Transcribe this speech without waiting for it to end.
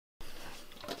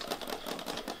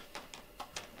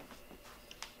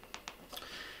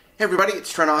Hey everybody,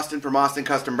 it's Trent Austin from Austin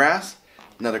Custom Brass.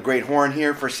 Another great horn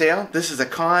here for sale. This is a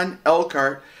Conn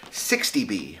Elkhart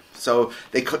 60B. So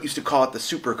they used to call it the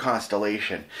Super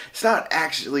Connstellation. It's not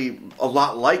actually a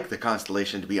lot like the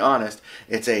Connstellation, to be honest.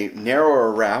 It's a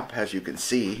narrower wrap, as you can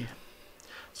see.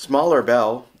 Smaller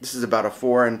bell. This is about a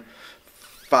 4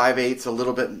 5/8, a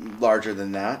little bit larger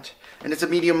than that. And it's a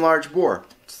medium-large bore.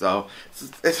 So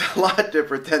it's a lot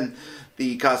different than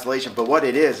the Connstellation, but what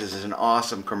it is an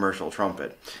awesome commercial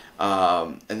trumpet.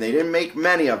 And they didn't make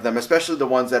many of them, especially the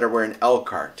ones that were in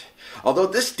Elkhart. Although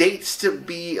this dates to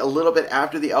be a little bit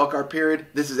after the Elkhart period,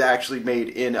 this is actually made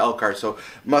in Elkhart, so it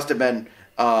must have been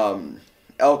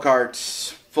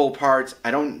Elkhart's full parts.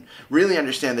 I don't really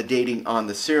understand the dating on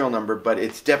the serial number, but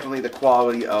it's definitely the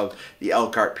quality of the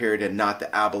Elkhart period and not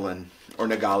the Abilene or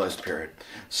Nogales period.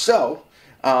 So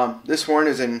this horn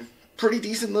is in pretty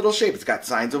decent little shape. It's got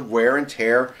signs of wear and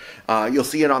tear. You'll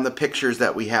see it on the pictures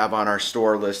that we have on our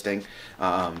store listing.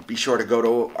 Be sure to go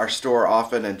to our store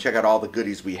often and check out all the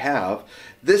goodies we have.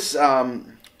 This,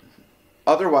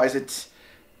 otherwise, it's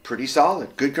pretty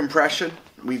solid. Good compression.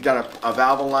 We've done a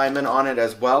valve alignment on it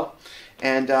as well.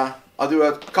 And I'll do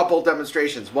a couple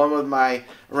demonstrations. One with my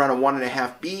around a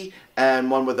 1.5B and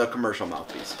one with a commercial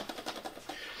mouthpiece.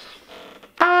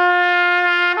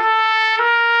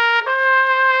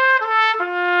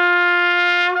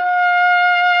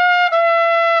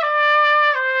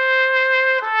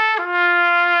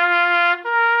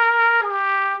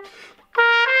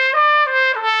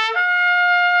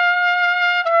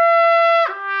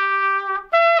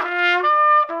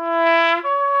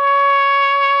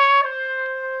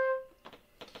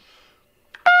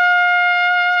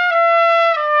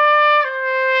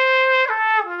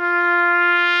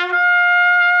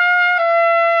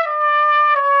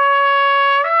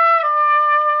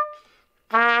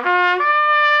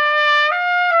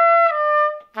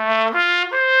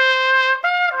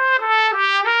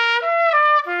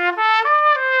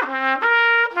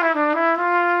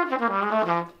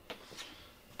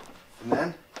 And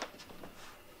then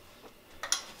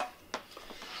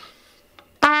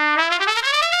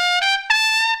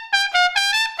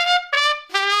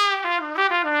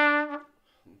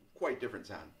quite different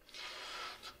sound.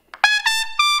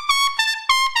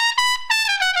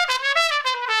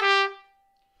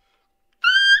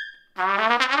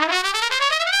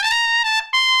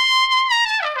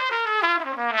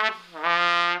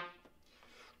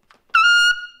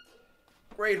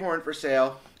 Great horn for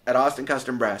sale at Austin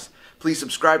Custom Brass. Please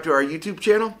subscribe to our YouTube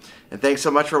channel, and thanks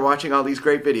so much for watching all these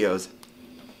great videos.